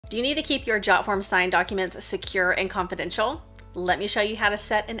Do you need to keep your Jotform Sign documents secure and confidential? Let me show you how to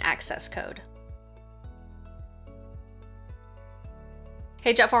set an access code.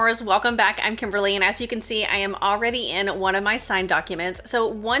 Hey Jotformers, welcome back. I'm Kimberly, and as you can see, I am already in one of my sign documents. So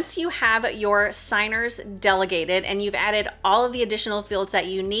once you have your signers delegated and you've added all of the additional fields that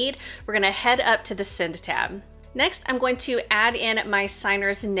you need, we're gonna head up to the Send tab. Next, I'm going to add in my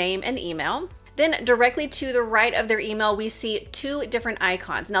signer's name and email. Then directly to the right of their email, we see two different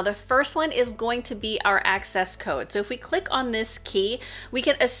icons. Now the first one is going to be our access code. So if we click on this key, we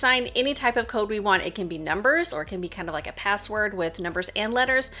can assign any type of code we want. It can be numbers, or it can be kind of like a password with numbers and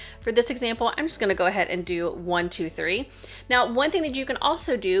letters. For this example, I'm just gonna go ahead and do 123. Now, one thing that you can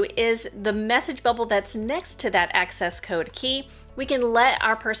also do is the message bubble that's next to that access code key, we can let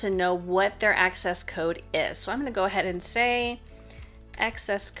our person know what their access code is. So I'm gonna go ahead and say,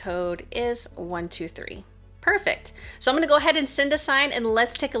 access code is 123. Perfect. So I'm going to go ahead and send a sign, and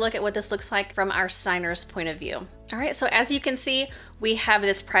let's take a look at what this looks like from our signer's point of view. All right, so as you can see, we have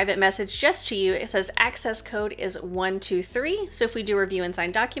this private message just to you. It says access code is 123. So if we do review and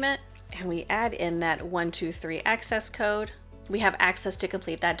sign document and we add in that 123 access code, we have access to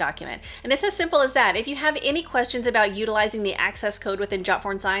complete that document. And it's as simple as that. If you have any questions about utilizing the access code within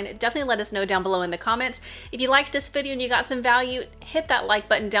Jotform Sign, definitely let us know down below in the comments. If you liked this video and you got some value, hit that like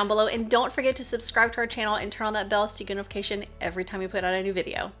button down below, and don't forget to subscribe to our channel and turn on that bell so you get a notification every time we put out a new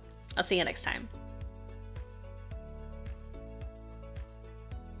video. I'll see you next time.